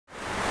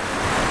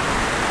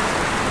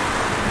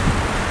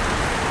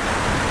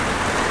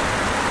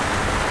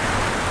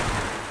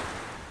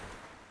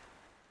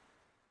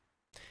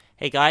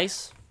Hey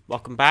guys,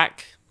 welcome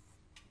back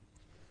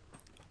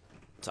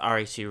to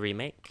RE2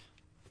 Remake.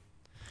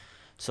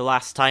 So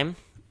last time,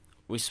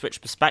 we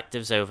switched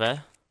perspectives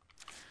over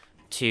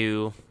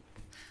to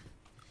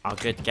our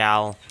good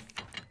gal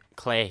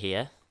Claire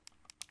here.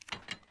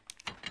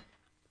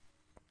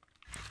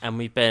 And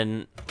we've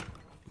been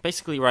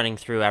basically running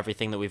through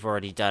everything that we've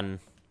already done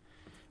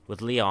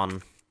with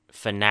Leon,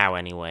 for now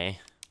anyway.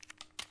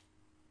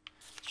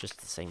 It's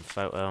just the same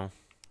photo.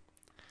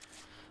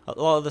 A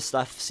lot of the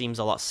stuff seems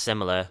a lot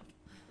similar.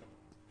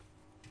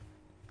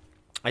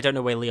 I don't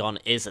know where Leon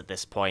is at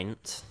this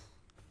point.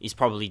 He's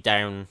probably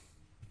down...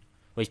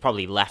 Well, he's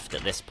probably left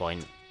at this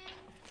point.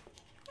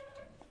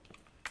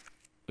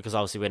 Because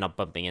obviously we're not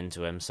bumping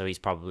into him, so he's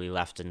probably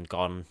left and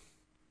gone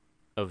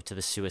over to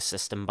the sewer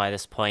system by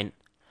this point.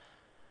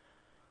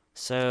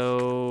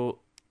 So...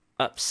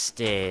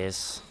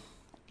 upstairs.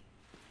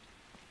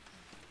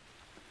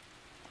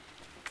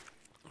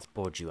 Let's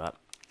board you up.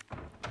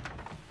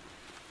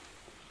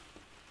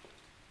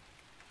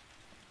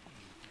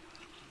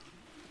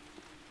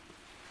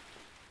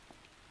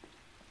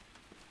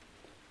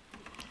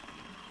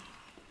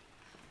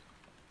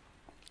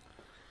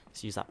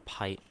 Let's use that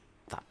pipe.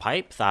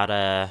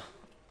 That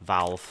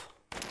valve.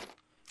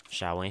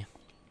 Shall we?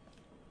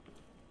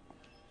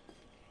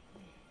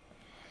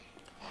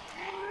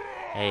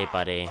 Hey,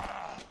 buddy.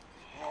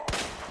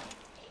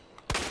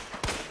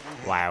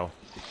 Wow.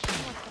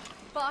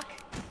 Fuck.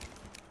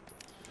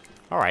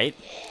 Alright.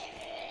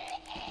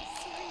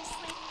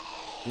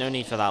 No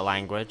need for that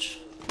language.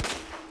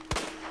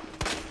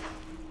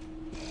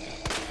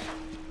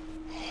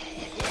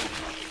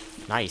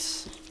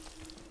 Nice.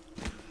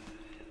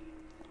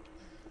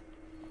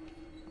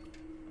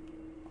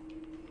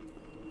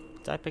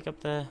 Did I pick up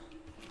the...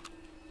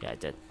 Yeah, I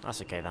did.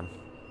 That's okay then.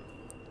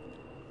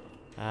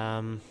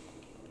 Alright,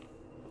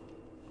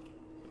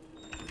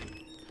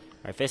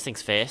 first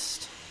things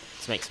first.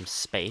 Let's make some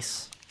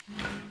space.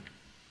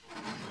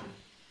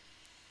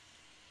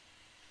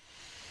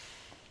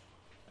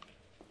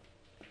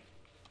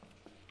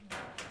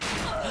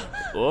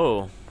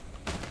 Whoa.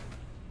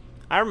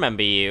 I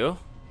remember you.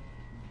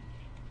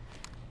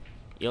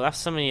 You left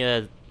some of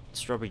your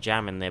strawberry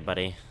jam in there,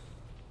 buddy.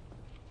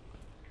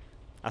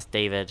 That's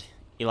David.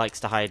 He likes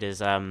to hide his,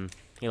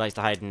 he likes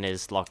to hide in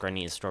his locker and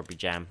eat his strawberry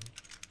jam.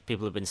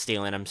 People have been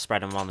stealing them,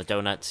 spreading them on the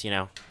donuts, you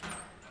know.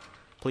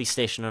 Police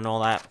station and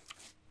all that.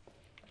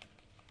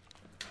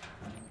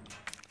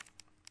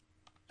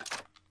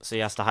 So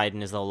he has to hide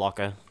in his little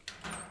locker.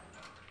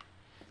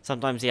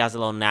 Sometimes he has a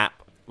little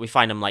nap. We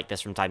find him like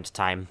this from time to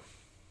time.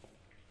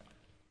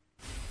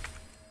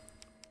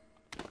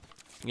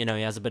 You know,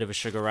 he has a bit of a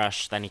sugar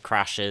rush, then he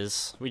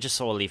crashes. We just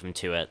sort of leave him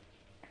to it.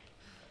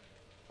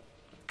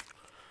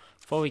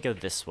 Before we go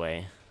this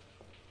way,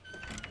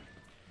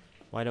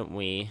 why don't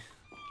we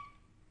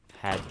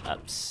head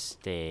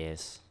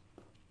upstairs?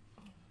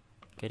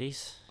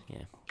 Goodies?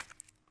 Yeah.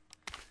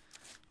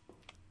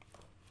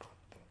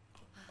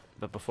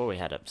 But before we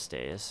head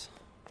upstairs...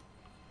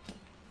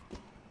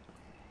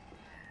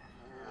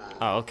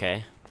 Oh,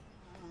 okay.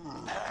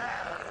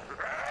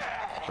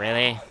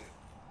 Really?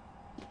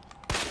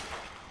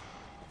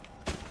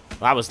 Well,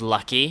 that was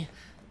lucky.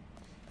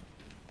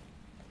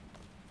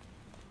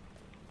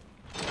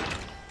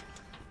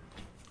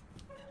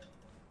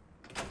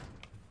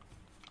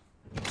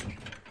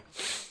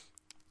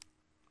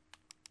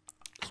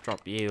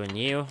 Drop you and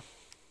you.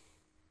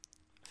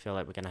 I feel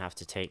like we're gonna have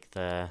to take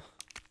the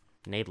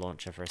grenade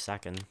launcher for a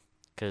second,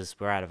 because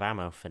we're out of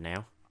ammo for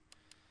now.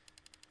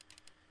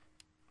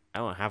 I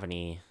don't have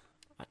any...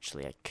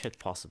 Actually, I could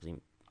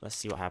possibly... Let's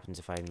see what happens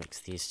if I mix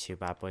these two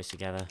bad boys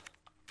together.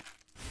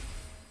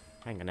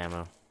 Handgun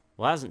ammo.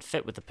 Well, that doesn't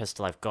fit with the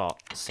pistol I've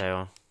got,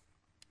 so...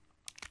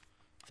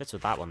 Fits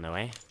with that one though,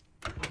 eh?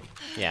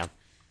 Yeah.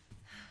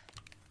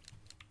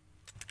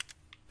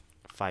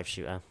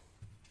 5-shooter.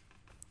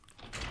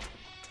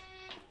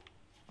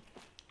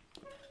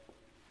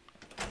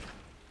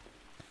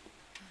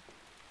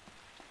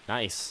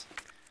 Nice.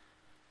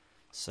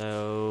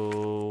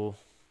 So...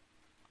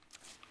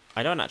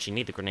 I don't actually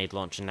need the grenade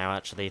launcher now,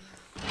 actually.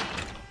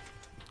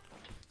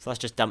 So let's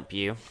just dump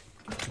you.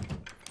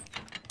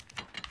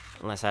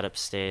 And let's head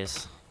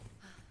upstairs.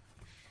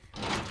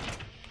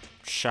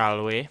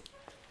 Shall we?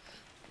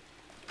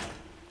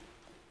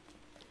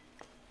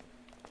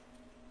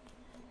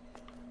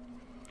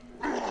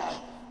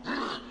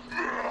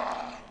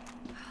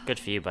 Good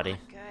for you, buddy.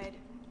 Good.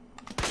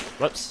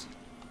 Whoops.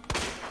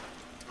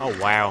 Oh,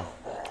 wow.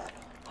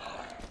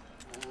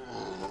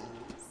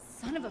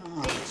 Son of a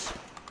bitch.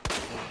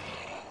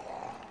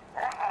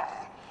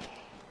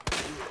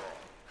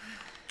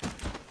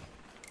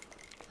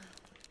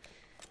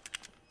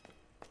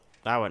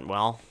 That went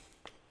well.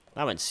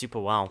 That went super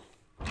well.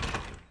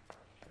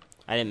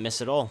 I didn't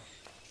miss at all.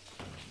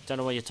 Don't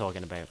know what you're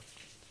talking about.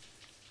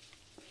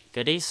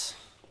 Goodies?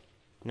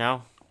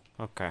 No?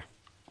 Okay.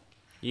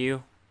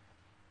 You?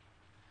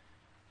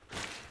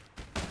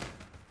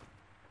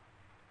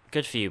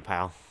 Good for you,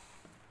 pal.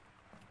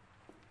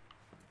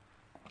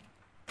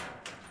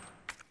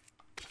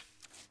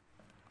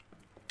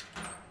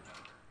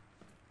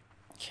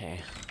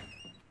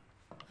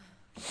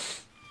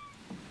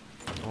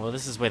 Well,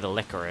 this is where the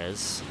liquor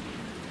is.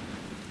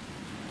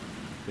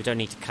 We don't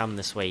need to come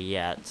this way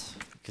yet,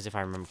 because if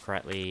I remember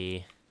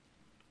correctly,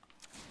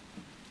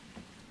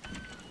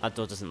 that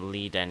door doesn't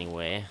lead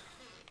anywhere.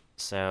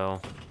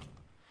 So,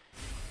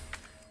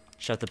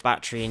 shove the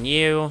battery in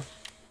you.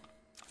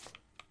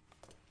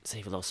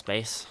 Save a little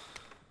space.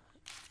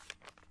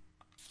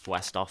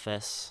 West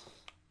office.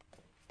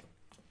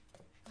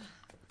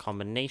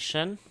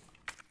 Combination.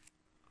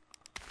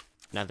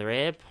 Another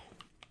Abe.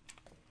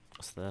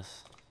 What's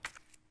this?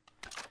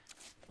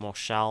 More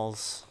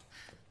shells.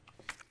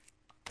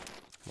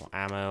 More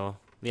ammo.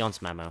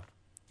 Leon's memo.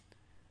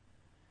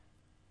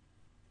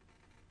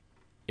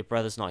 Your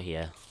brother's not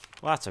here.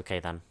 Well, that's okay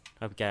then.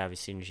 Hope you get out as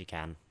soon as you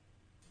can.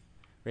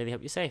 Really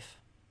hope you're safe.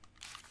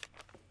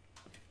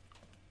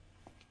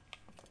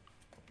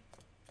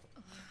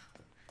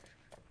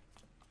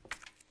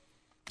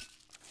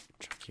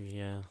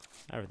 Trachea.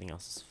 Everything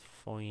else is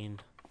fine.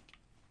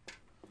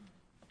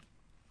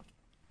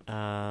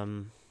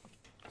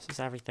 Is this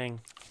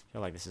everything? I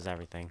feel like this is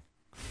everything.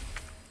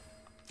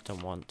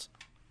 Don't want.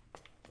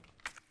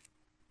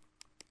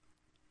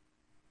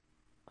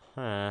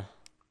 Huh.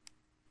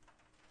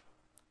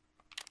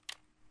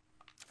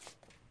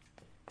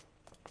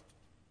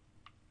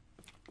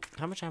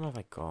 How much ammo have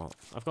I got?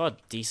 I've got a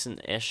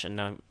decent-ish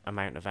amount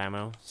of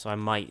ammo, so I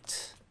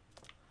might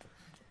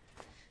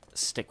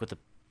stick with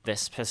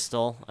this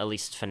pistol, at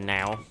least for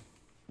now.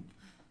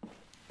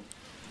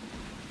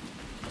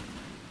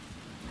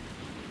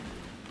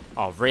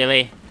 Oh,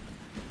 really?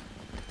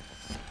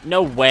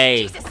 No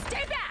way! Jesus,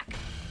 stay back!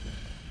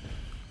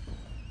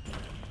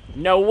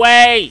 No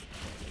way!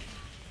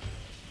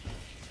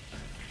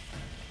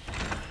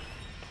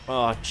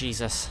 Oh,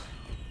 Jesus.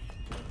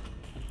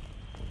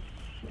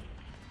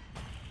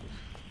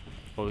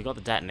 Well, we got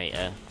the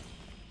detonator.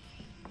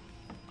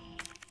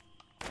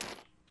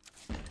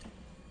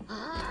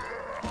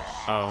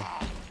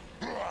 Oh.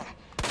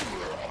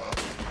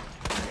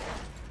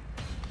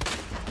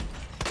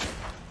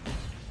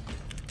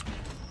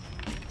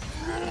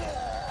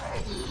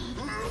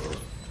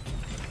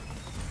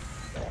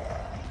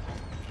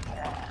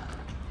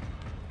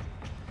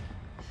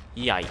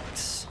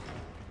 Yikes.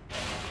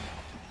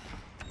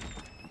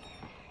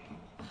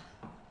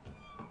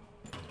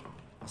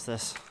 What's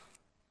this?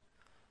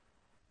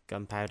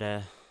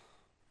 Gunpowder.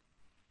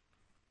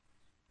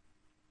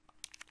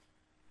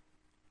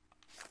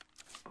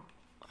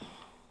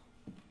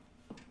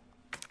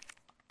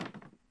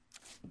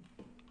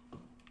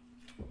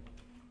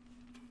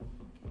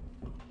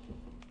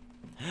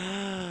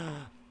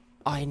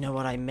 I know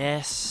what I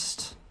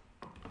missed.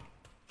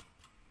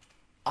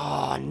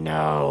 Oh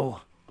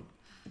no.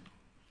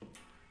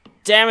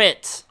 Damn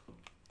it!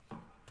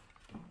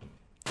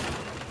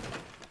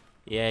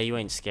 Yeah, you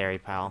ain't scary,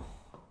 pal.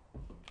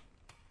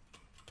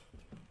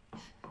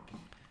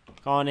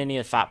 Go on in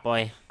here, fat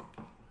boy.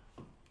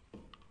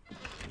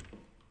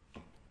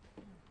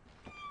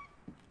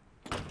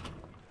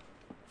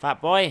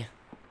 Fat boy?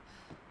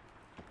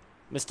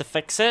 Mr.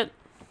 Fixit?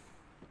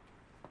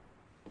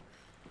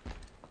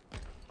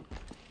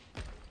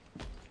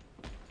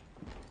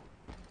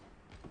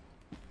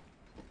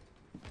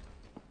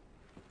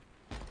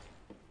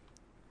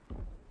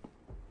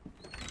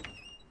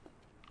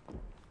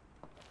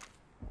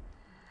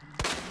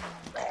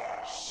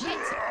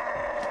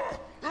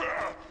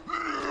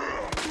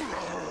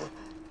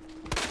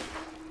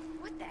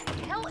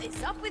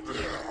 Is up with you?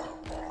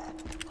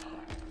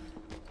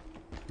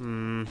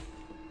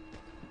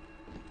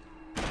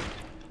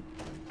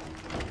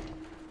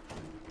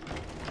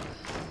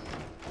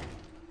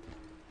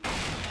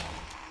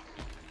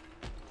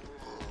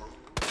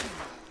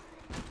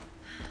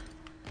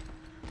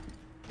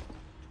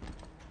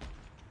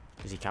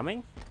 Is he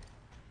coming?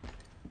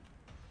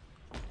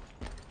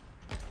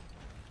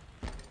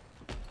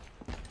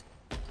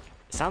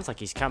 It sounds like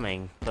he's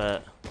coming,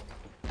 but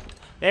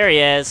there he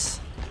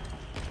is.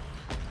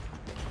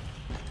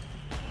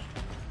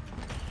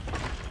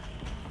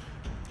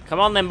 Come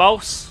on then,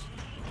 boss.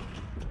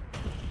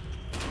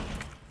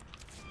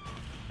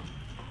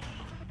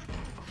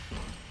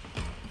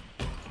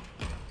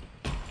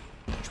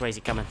 Which way is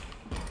he coming?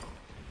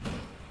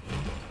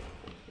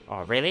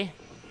 Oh, really?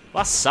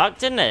 Well, that sucked,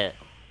 didn't it?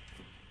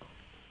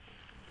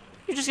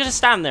 You're just gonna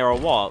stand there or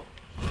what?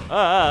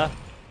 I'm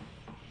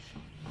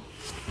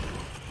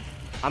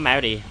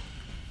outie.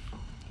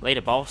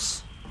 Later,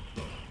 boss.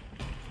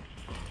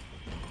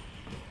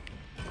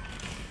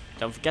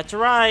 Don't forget to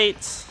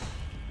write.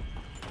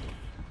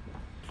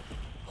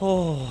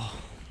 Oh,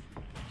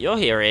 you're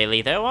here,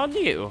 Ailey, though, aren't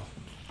you?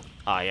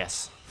 Ah,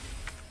 yes.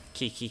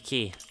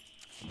 Key.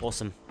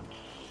 Awesome.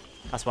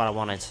 That's what I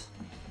wanted.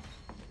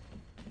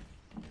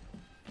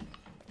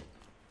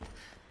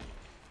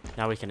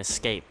 Now we can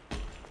escape.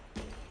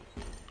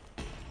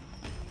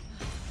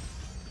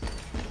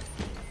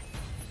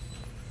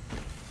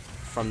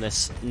 From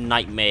this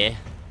nightmare.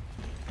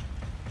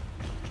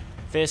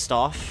 First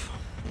off,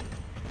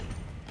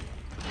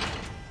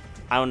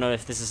 I don't know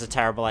if this is a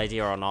terrible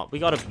idea or not. We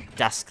got a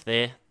desk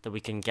there. that we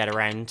can get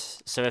around.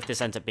 So if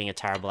this ends up being a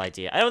terrible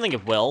idea, I don't think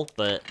it will,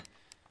 but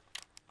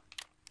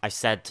I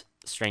said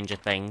stranger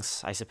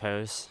things, I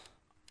suppose.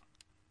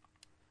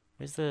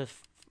 Where's the...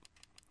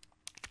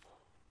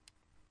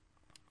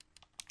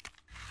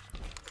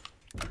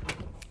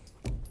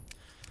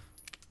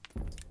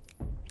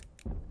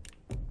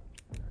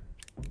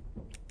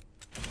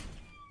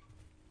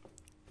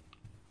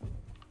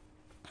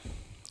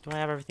 Do I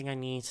have everything I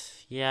need?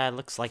 Yeah, it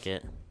looks like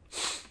it.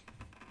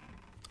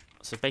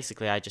 So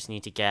basically, I just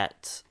need to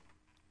get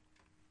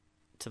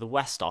to the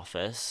west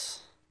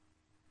office,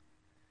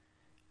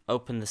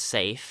 open the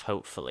safe,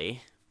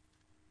 hopefully,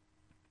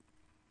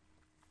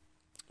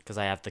 because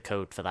I have the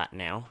code for that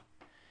now.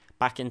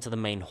 Back into the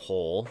main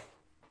hall.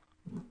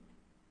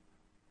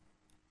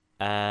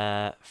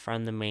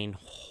 From the main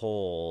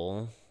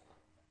hall,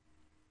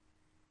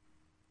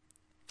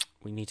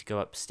 we need to go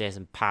upstairs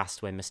and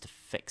past where Mr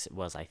Fixit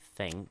was, I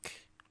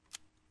think.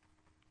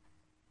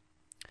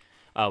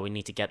 Oh, we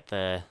need to get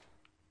the...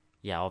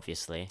 Yeah,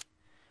 obviously.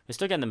 We're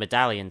still getting the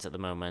medallions at the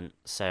moment,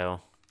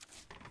 so...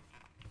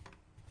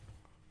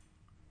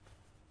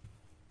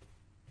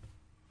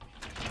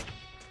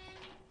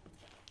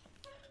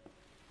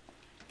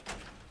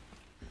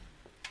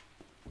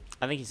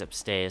 I think he's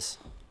upstairs.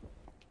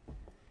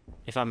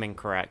 If I'm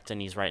incorrect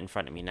and he's right in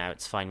front of me now,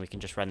 it's fine. We can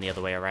just run the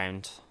other way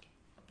around.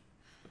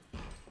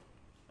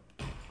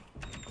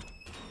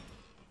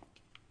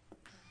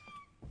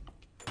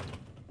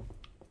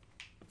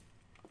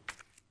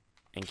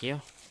 Thank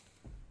you.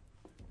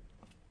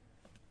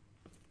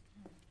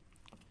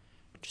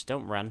 Just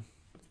don't run,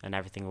 and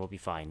everything will be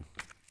fine.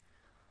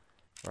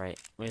 Right,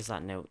 where's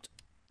that note?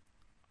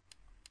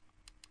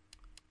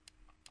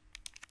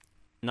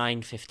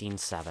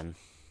 9:15:7.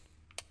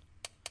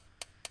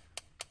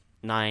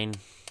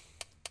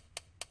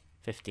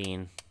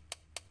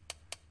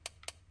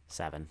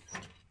 9:15:7.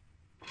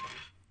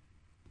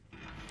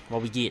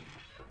 What we get?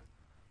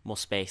 More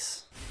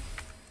space.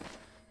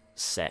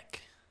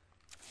 Sick.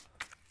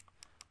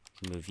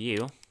 Move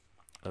you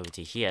over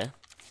to here.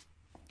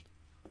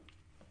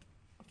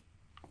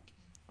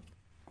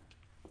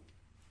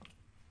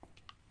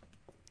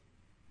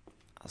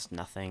 That's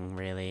nothing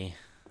really.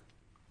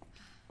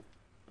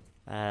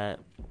 Do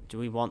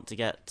we want to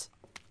get...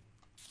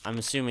 I'm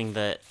assuming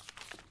that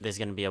there's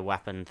going to be a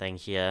weapon thing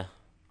here.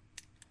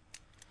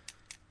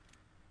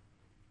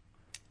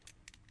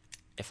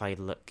 If I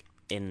look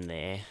in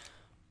there...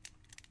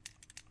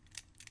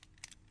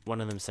 One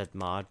of them said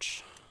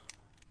Marge,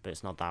 but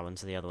it's not that one,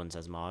 so the other one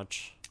says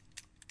Marge.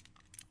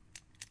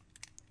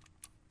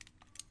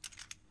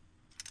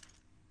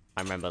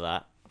 I remember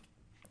that.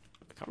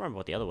 I can't remember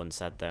what the other one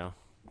said, though.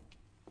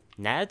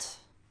 Ned?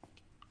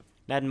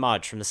 Ned and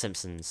Marge from The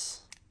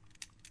Simpsons.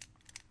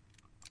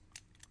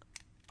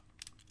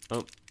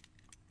 Oh.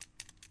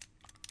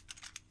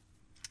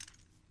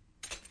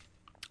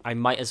 I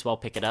might as well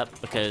pick it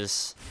up,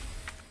 because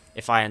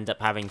if I end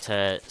up having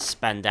to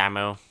spend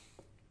ammo...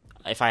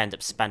 If I end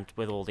up spent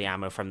with all the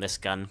ammo from this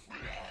gun,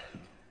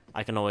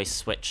 I can always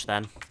switch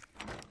then.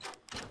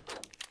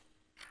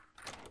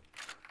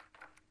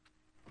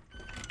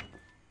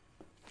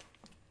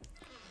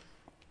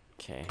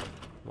 Okay,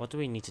 what do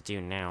we need to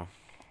do now?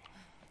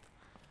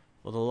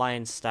 Well, the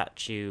lion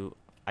statue,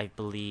 I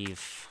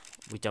believe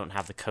we don't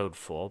have the code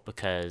for,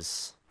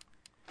 because...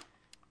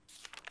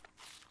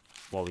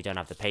 Well, we don't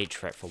have the page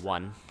for it, for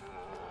one.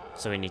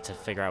 So we need to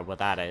figure out what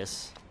that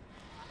is.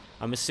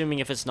 I'm assuming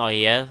if it's not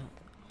here...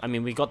 I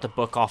mean, we got the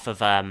book off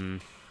of,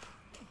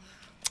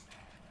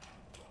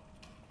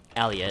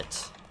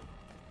 Elliot.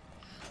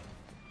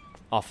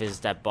 Off his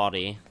dead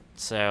body.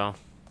 So...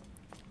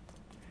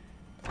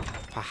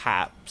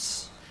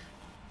 Perhaps...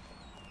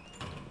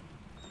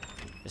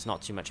 It's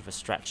not too much of a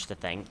stretch to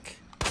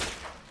think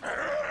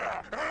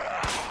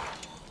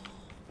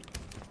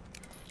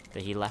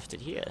that he left it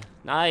here.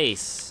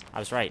 Nice! I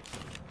was right.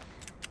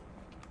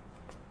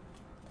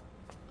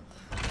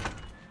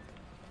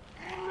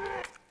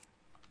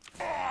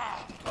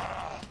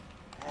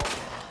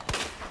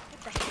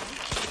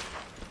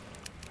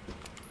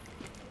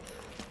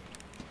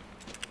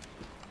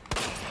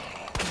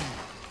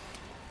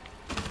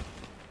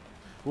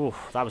 Ooh,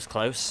 that was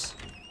close.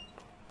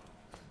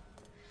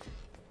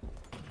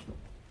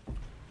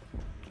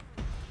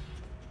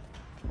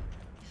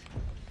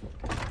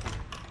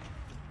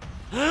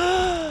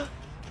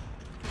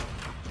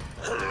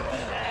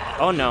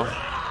 Oh no.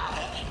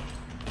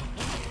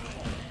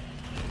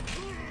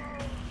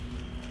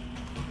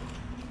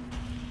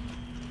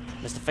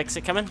 Mr.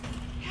 Fixit coming?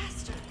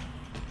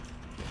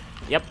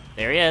 Yep,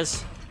 there he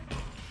is.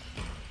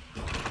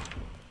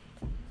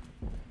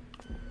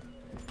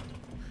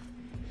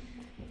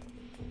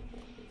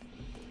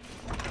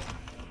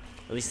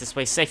 At least this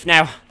way's safe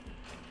now.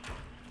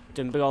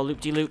 Doing big ol'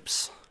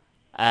 loop-de-loops.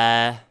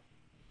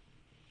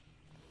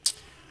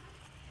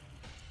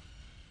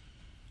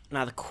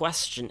 Now the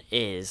question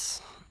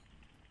is...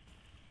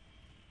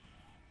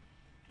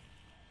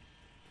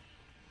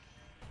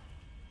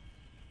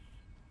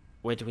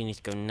 Where do we need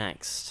to go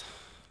next?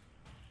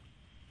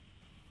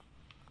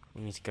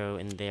 We need to go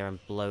in there and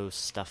blow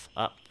stuff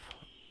up,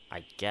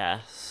 I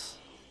guess.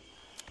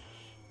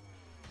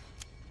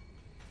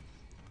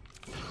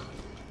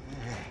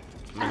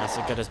 I mean, that's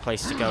as good a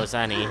place to go as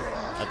any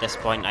at this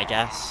point, I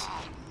guess.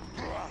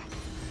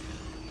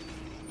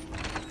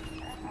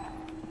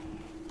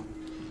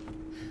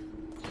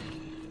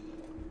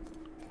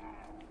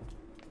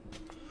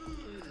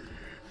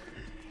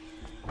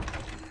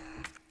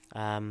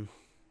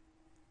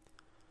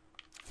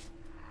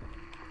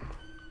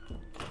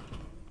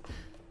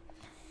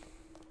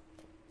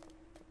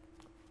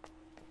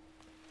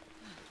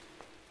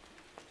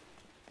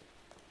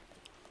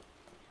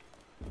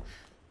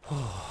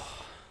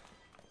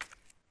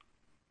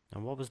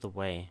 And what was the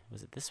way?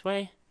 Was it this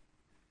way?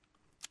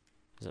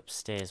 It was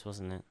upstairs,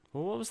 wasn't it?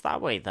 Well, what was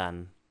that way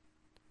then?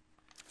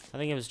 I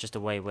think it was just a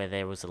way where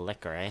there was a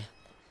liquor, eh?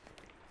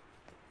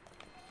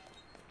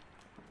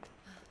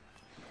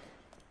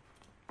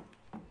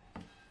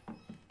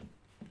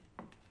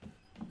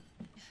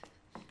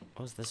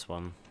 What was this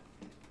one?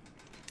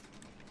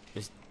 It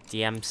was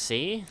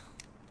DMC?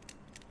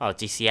 Oh,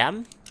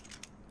 DCM?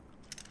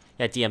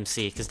 Yeah,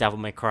 DMC, because Devil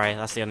May Cry.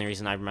 That's the only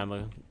reason I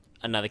remember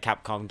another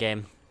Capcom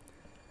game.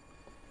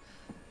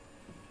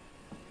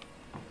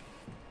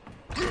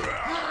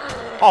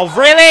 Oh,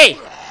 really?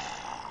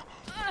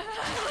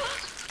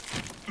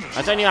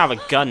 I don't even have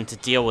a gun to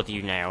deal with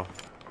you now.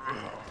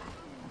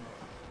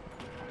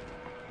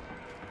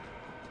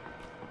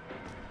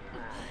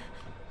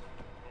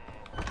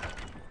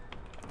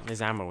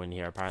 There's ammo in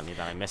here, apparently,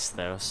 that I missed,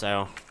 though,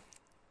 so...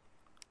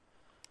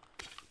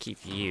 keep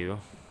you.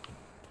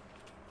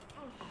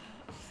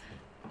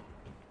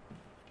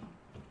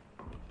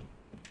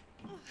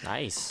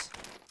 Nice.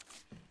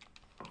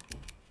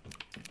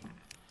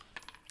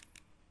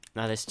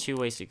 Now, there's two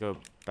ways to go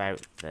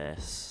about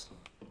this.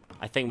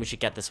 I think we should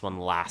get this one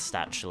last,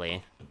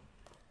 actually.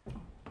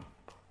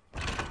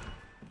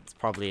 It's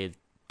probably a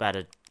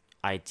better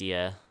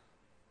idea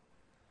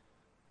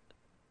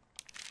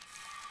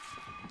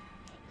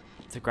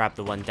to grab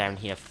the one down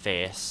here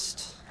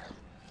first.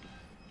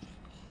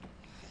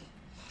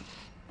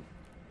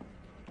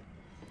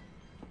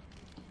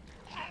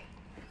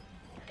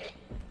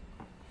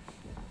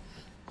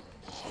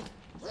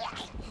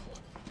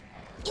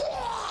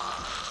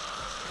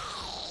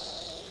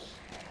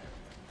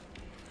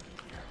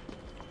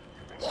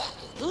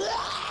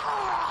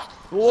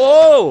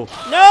 Whoa!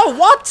 No,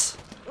 what?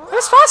 It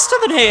was faster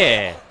than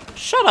here!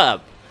 Shut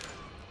up!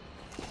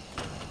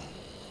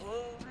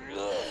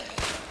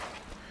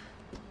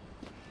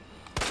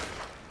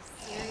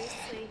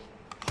 Seriously?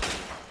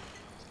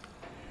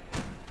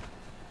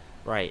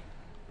 Right.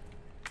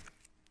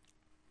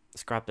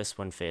 Let's grab this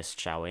one first,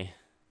 shall we?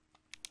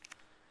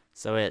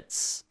 So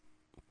it's...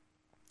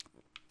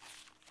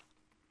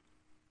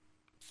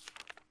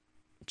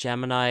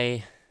 Gemini...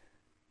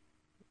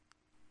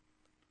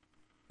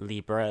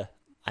 Libra...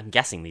 I'm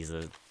guessing these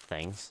are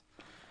things.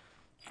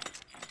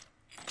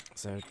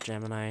 So,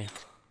 Gemini...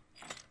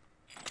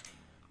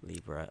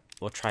 Libra.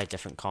 We'll try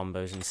different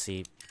combos and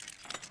see.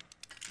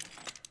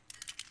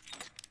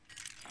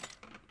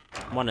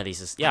 One of these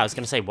is... Yeah, I was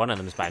going to say one of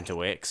them is bound to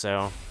work,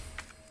 so...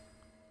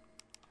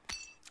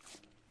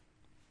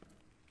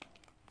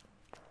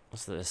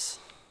 What's this?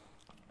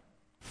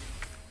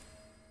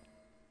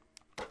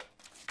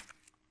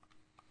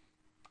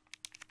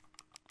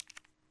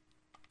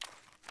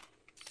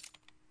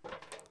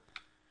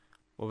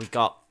 What we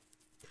got?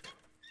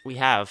 We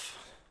have...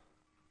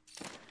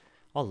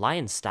 Oh,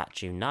 lion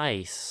statue.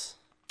 Nice.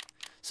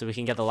 So we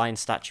can get the lion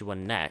statue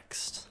one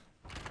next.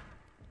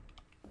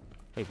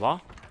 Wait,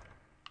 what?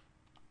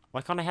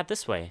 Why can't I head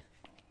this way?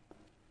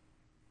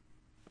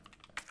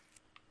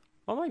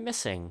 What am I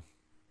missing?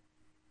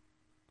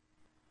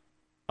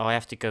 Oh, I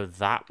have to go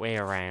that way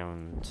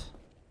around.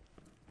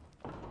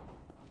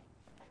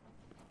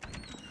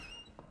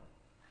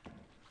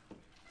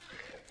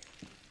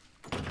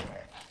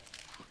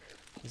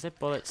 Is there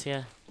bullets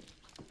here?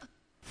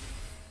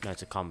 No,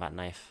 it's a combat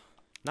knife.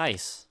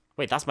 Nice.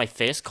 Wait, that's my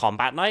first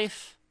combat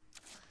knife?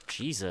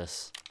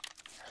 Jesus.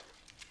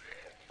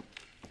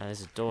 And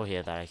there's a door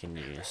here that I can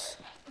use.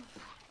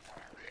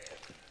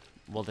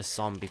 Will this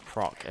zombie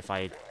proc if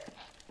I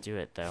do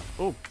it, though?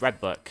 Oh, red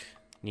book.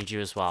 Need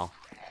you as well.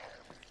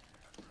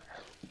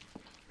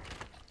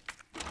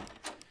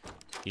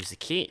 Use the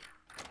key.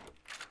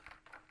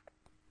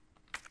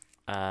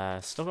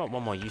 Still got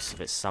one more use of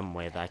it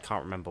somewhere that I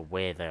can't remember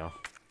where, though.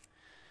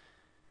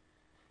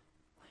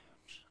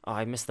 Oh,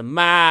 I missed the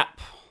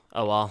map!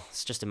 Oh well,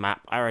 it's just a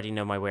map. I already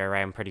know my way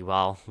around pretty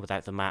well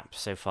without the map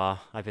so far.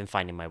 I've been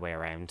finding my way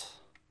around.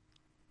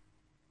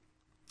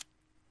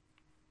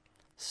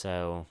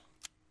 So...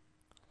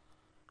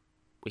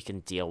 we can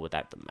deal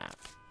without the map.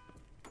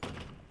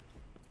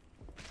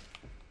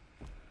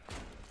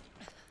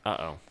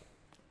 Uh-oh.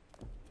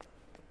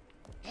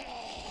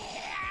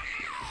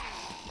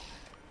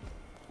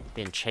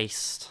 Being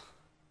chased.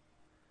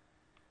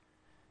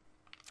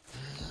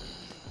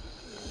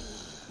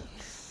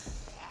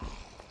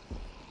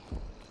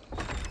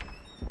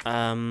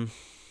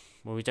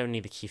 Well, we don't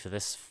need the key for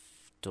this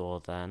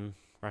door then.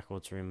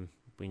 Records room,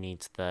 we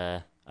need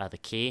the other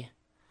key.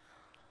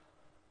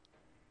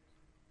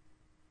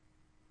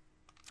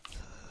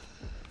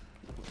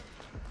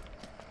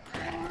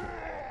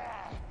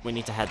 We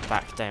need to head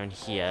back down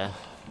here,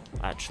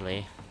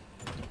 actually,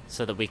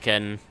 so that we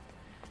can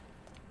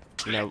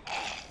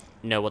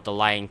know what the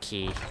lion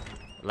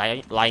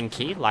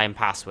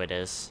password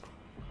is.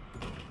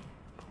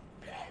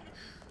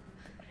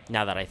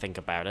 Now that I think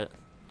about it.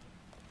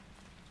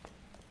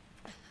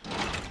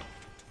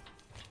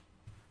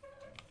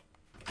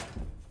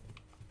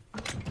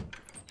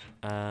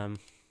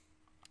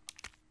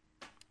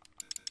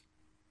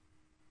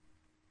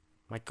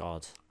 My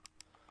God.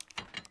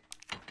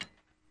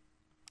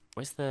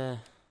 Where's the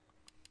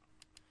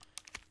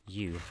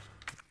U?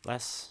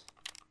 Less.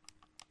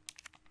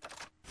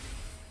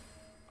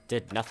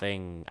 Did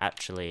nothing,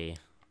 actually,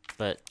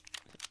 but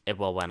it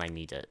will when I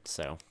need it,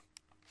 so.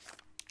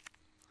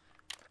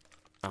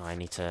 Oh, I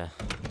need to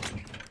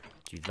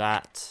do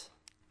that.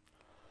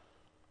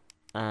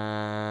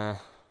 Now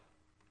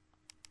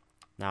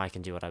I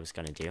can do what I was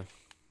gonna do.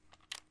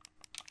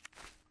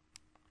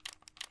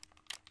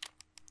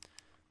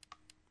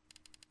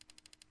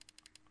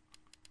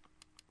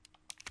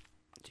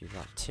 Do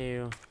that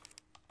too.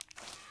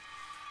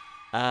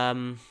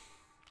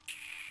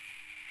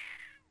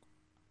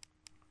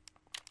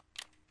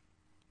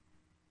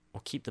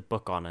 We'll keep the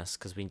book on us,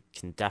 because we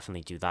can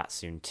definitely do that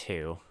soon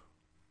too.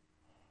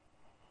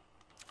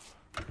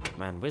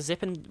 Man,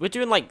 we're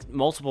doing like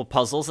multiple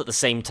puzzles at the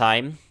same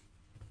time.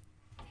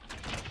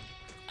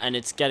 And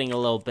it's getting a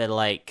little bit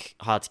like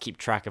hard to keep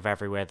track of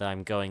everywhere that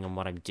I'm going and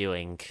what I'm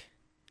doing.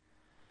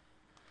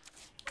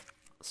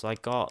 So I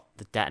got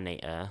the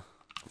detonator.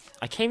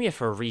 I came here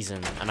for a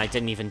reason, and I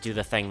didn't even do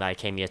the thing that I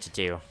came here to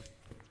do.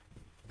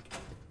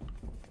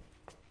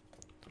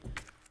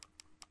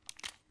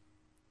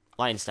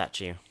 Lion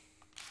statue.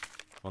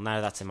 Well, now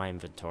that's in my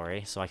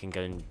inventory, so I can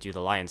go and do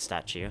the lion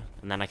statue.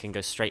 And then I can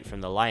go straight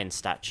from the lion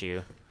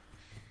statue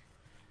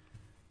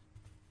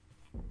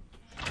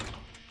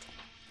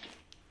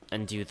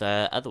and do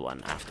the other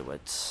one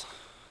afterwards.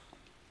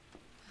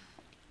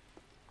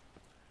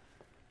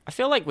 I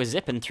feel like we're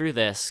zipping through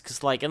this,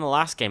 because like in the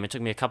last game it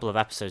took me a couple of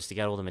episodes to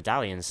get all the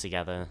medallions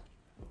together.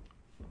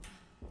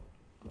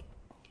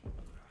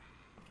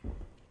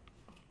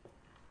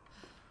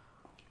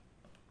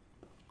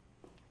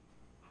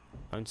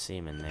 I don't see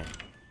him in there.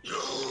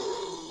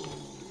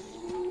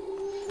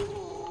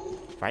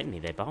 Frighten me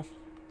there, Bo. Oh,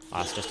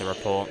 that's just a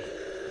report.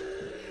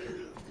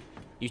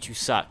 You two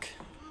suck.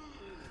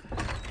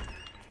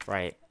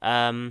 Right,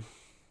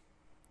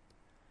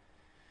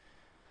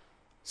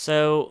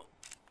 so,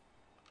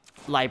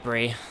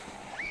 library.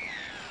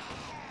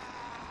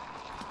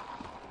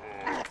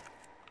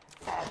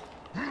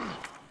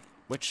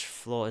 Which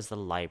floor is the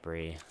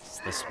library? It's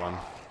this one.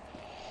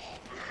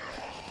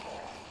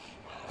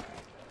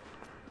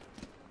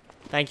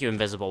 Thank you,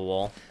 invisible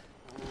wall.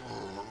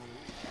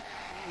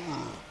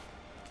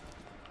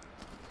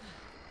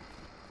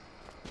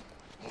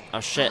 Oh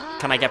shit,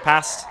 can I get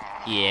past?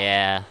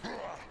 Yeah.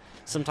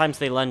 Sometimes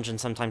they lunge and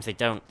sometimes they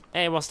don't.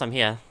 Hey, whilst I'm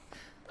here.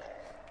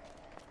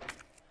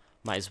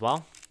 Might as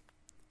well.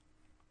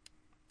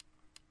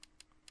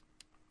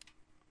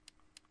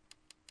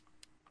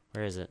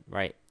 Where is it?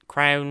 Right.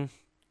 Crown.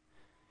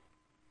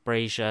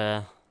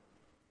 Brazier.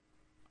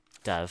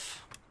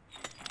 Dove.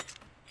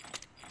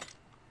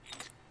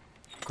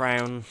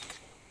 Crown.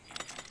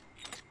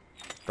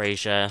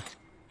 Brazier.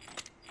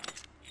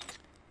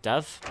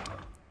 Dove.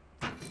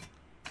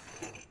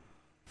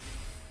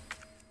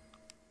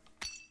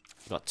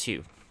 Got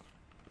two.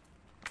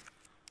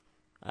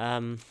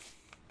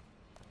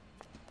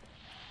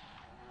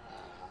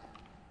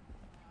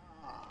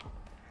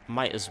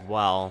 Might as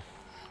well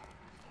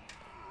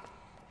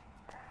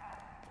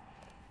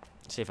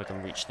see if I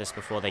can reach this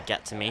before they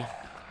get to me.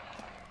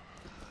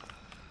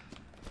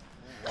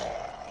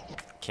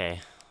 Okay.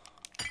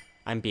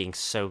 I'm being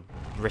so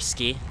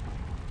risky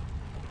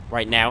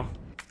right now.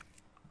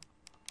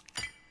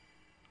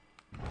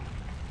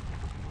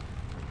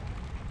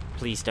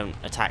 Please don't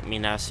attack me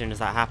now as soon as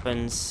that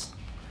happens.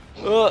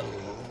 Ugh.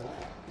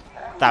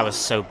 That was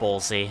so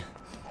ballsy.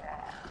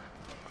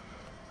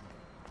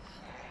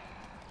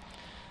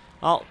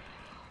 Oh,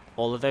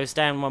 all of those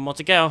down, one more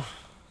to go.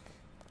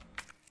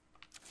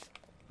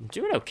 I'm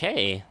doing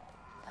okay,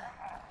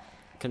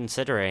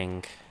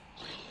 considering.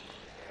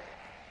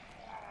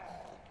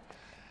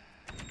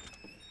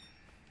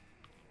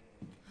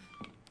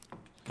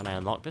 Can I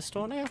unlock this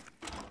door now?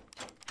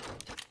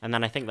 And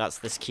then I think that's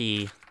this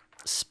key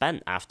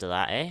spent after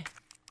that, eh?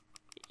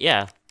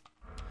 Yeah.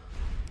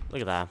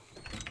 Look at that.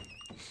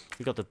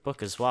 We got the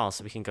book as well,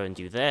 so we can go and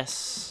do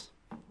this.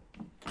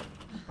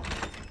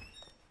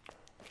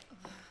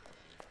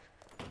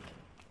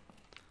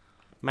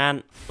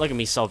 Man, look at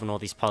me solving all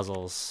these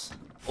puzzles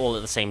all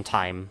at the same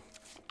time.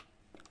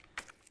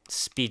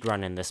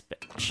 Speedrunning this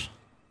bitch.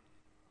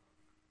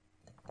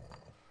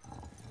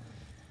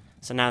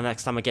 So now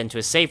next time I get into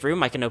a save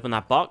room, I can open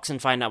that box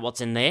and find out what's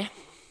in there.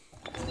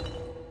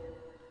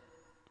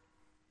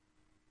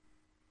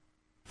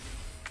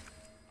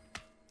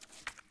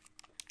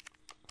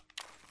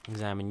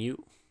 Examine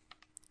you.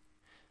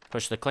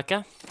 Push the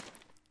clicker.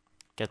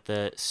 Get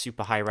the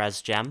super high res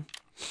gem.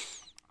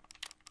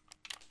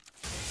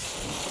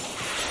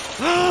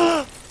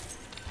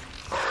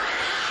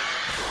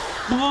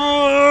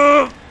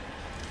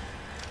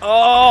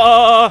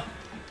 Oh,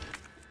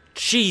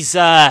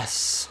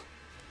 Jesus.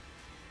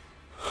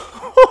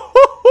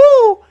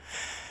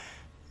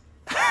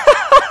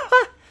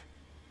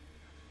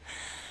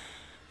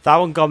 That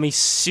one got me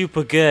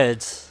super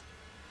good.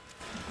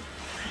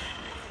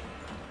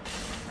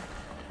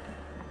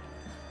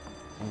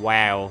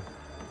 Wow.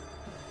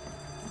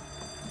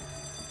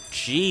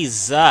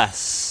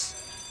 Jesus.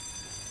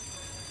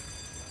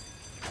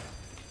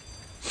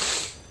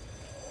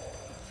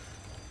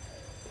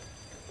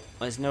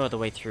 There's no other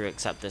way through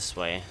except this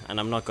way, and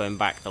I'm not going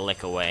back the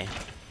liquor way,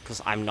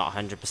 because I'm not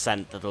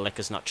 100% that the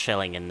liquor's not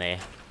chilling in there,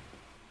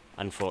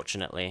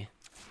 unfortunately.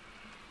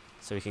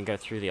 So we can go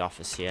through the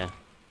office here.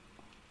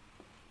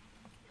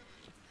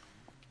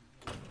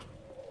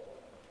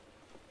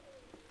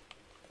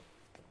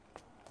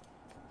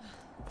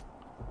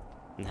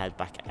 And head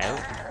back out.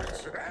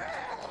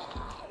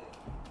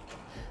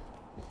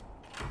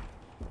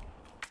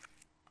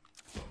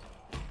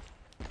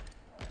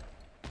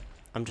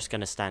 I'm just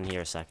gonna stand here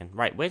a second.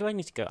 Right, where do I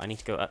need to go? I need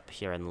to go up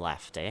here and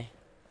left, eh?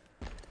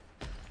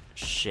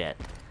 Shit.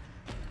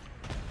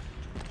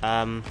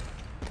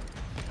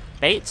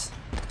 Bait?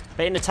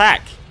 Bait and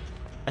attack!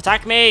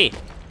 Attack me!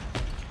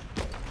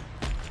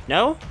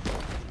 No?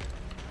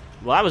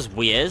 Well, that was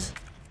weird.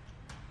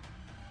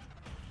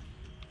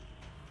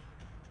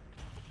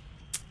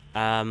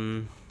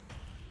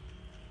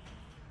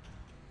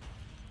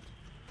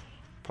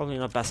 Probably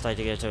not best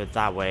idea to do it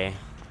that way.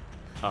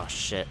 Oh,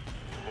 shit.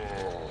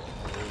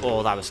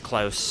 Oh, that was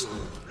close.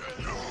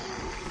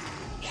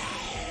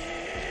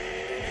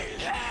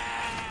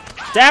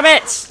 Damn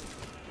it!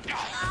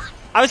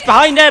 I was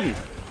behind him!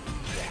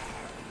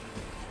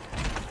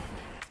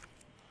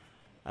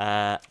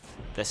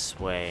 This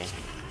way.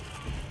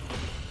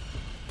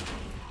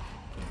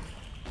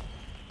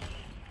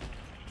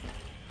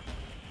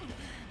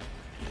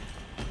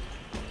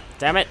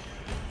 Damn it!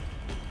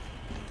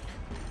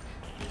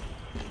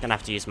 Gonna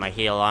have to use my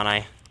heal, aren't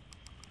I?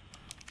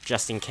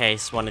 Just in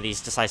case one of these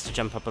decides to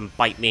jump up and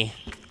bite me.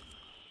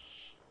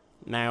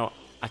 Now,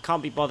 I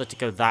can't be bothered to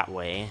go that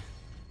way,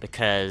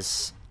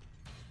 because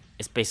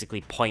it's basically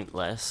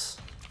pointless.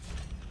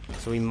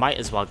 So we might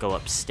as well go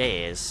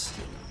upstairs.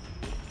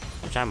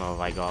 Which ammo have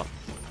I got?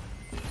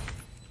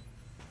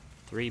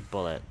 3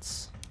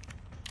 bullets.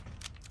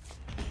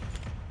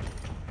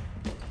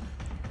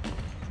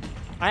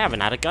 I haven't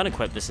had a gun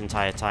equipped this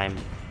entire time.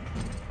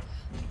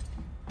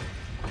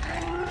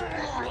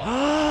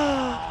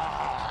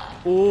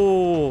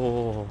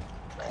 Oh,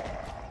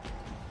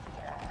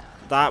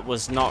 that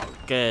was not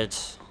good.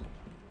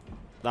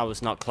 That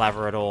was not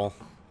clever at all.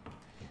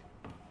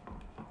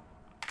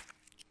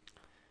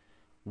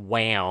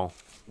 Wow.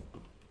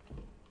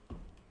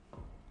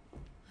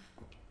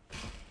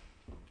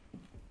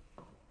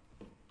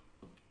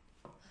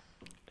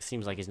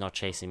 Seems like he's not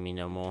chasing me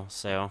no more,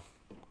 so...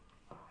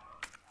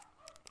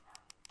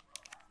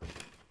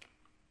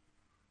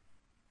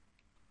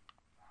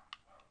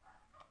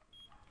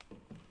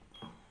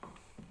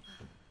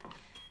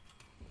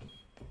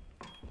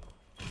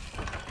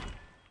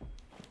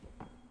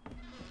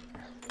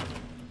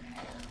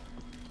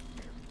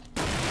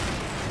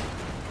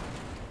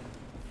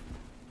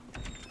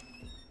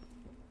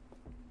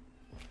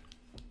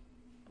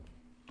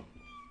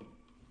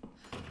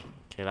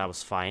 Okay, that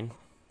was fine.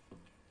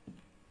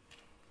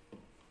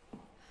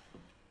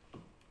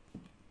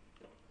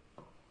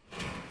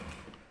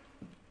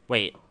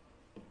 Wait.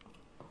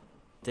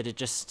 Did it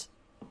just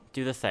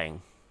do the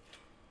thing?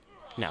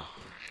 No.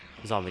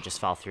 The zombie just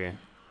fell through.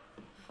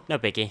 No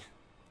biggie.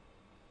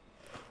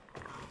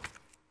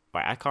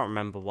 Right, I can't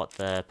remember what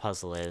the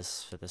puzzle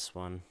is for this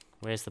one.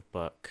 Where's the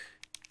book?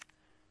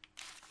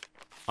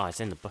 Oh,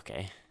 it's in the book,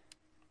 eh?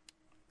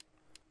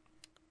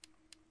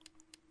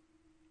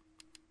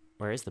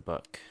 Where is the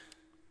book?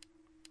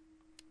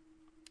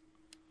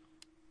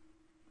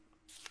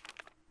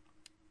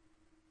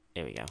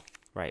 Here we go.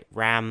 Right,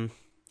 ram,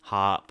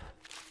 harp,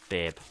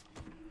 bib.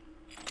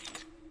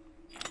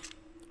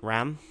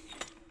 Ram,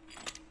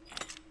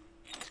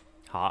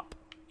 harp,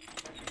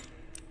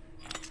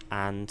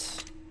 and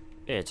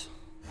bid.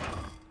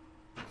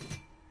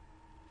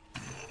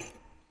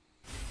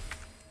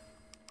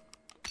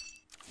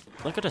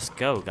 Look at us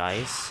go,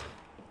 guys.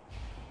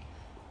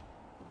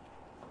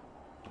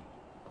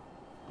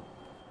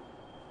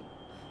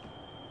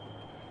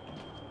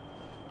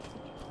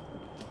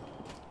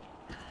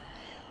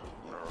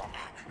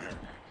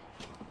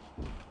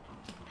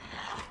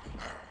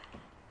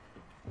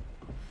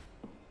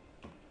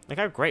 Look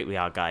how great we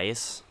are,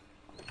 guys.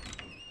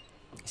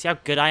 See how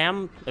good I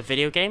am at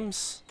video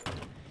games?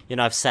 You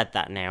know, I've said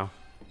that now.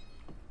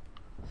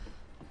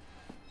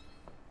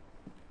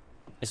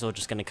 It's all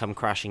just gonna come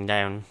crashing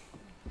down.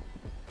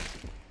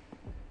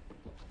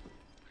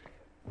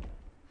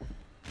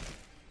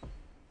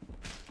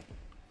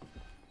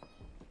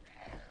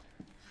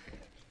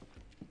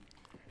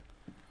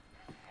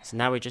 So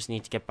now we just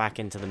need to get back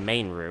into the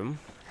main room.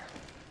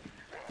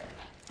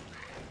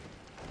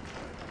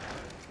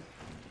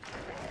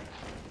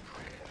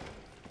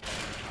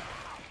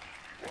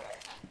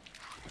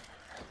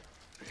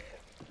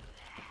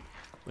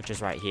 Which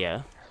is right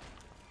here.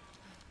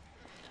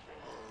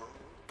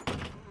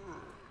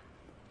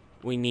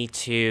 We need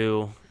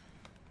to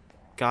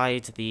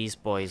guide these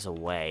boys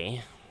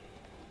away.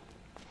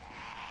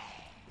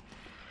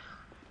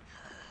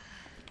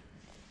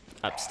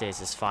 Upstairs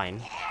is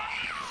fine.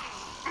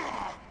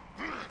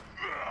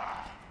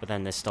 But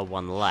then there's still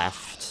one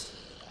left.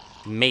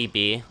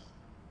 Maybe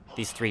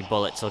these 3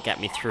 bullets will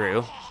get me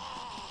through.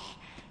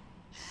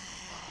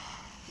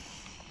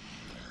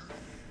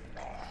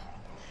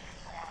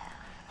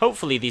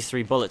 Hopefully these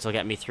 3 bullets will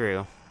get me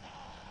through.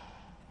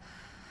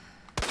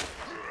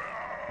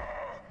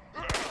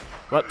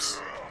 Whoops.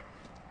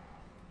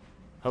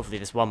 Hopefully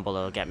this 1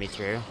 bullet will get me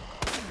through.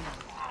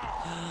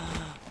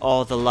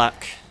 Oh, the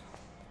luck.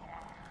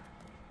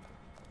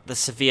 The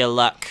severe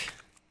luck.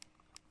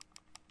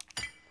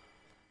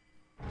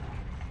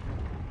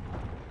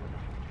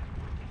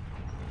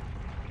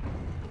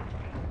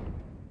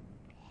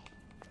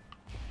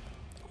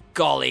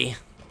 Golly.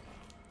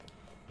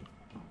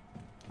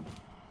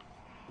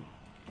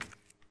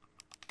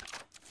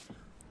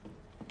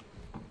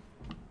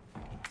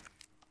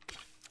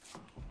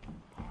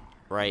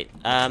 Right,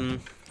 so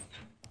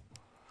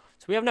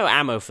we have no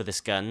ammo for this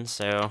gun,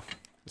 so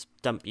let's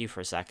dump you for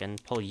a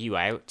second. Pull you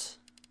out.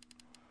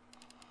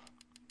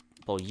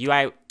 Pull you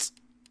out.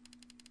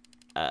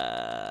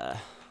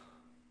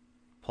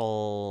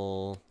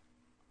 Pull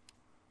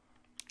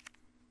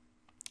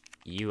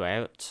you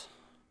out.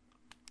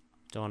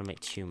 Don't want to make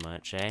too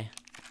much, eh?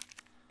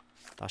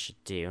 That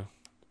should do.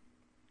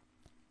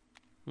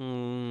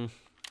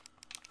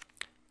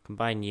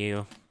 Combine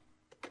you.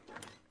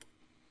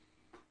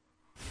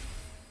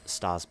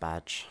 Stars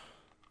badge.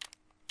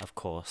 Of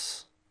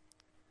course.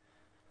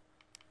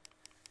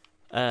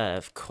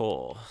 Of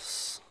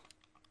course.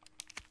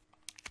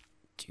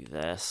 Do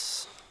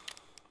this.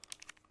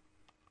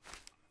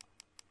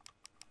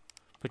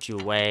 Put you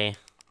away.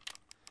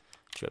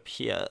 Put you up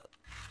here.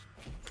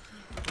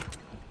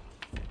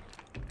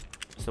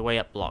 Is the way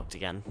up blocked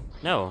again?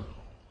 No.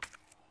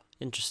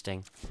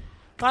 Interesting.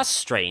 That's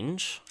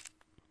strange.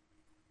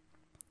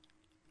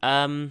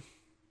 So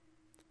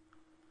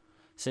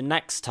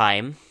next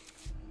time,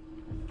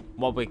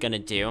 what we're gonna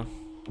do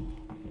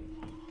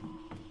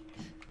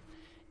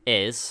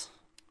is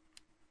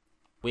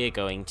we're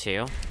going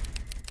to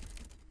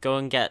go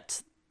and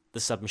get the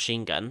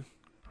submachine gun.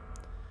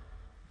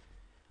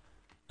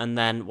 And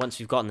then once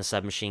we've gotten the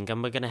submachine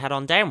gun, we're gonna head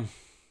on down.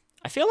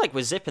 I feel like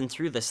we're zipping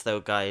through this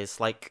though, guys.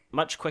 Like,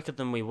 much quicker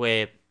than we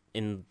were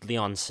in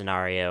Leon's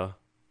scenario.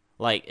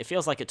 Like, it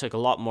feels like it took a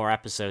lot more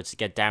episodes to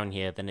get down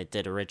here than it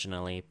did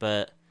originally,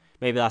 but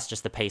maybe that's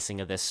just the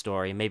pacing of this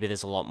story. Maybe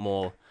there's a lot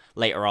more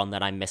later on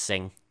that I'm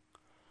missing.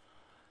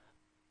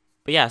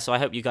 But yeah, so I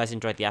hope you guys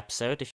enjoyed the episode. If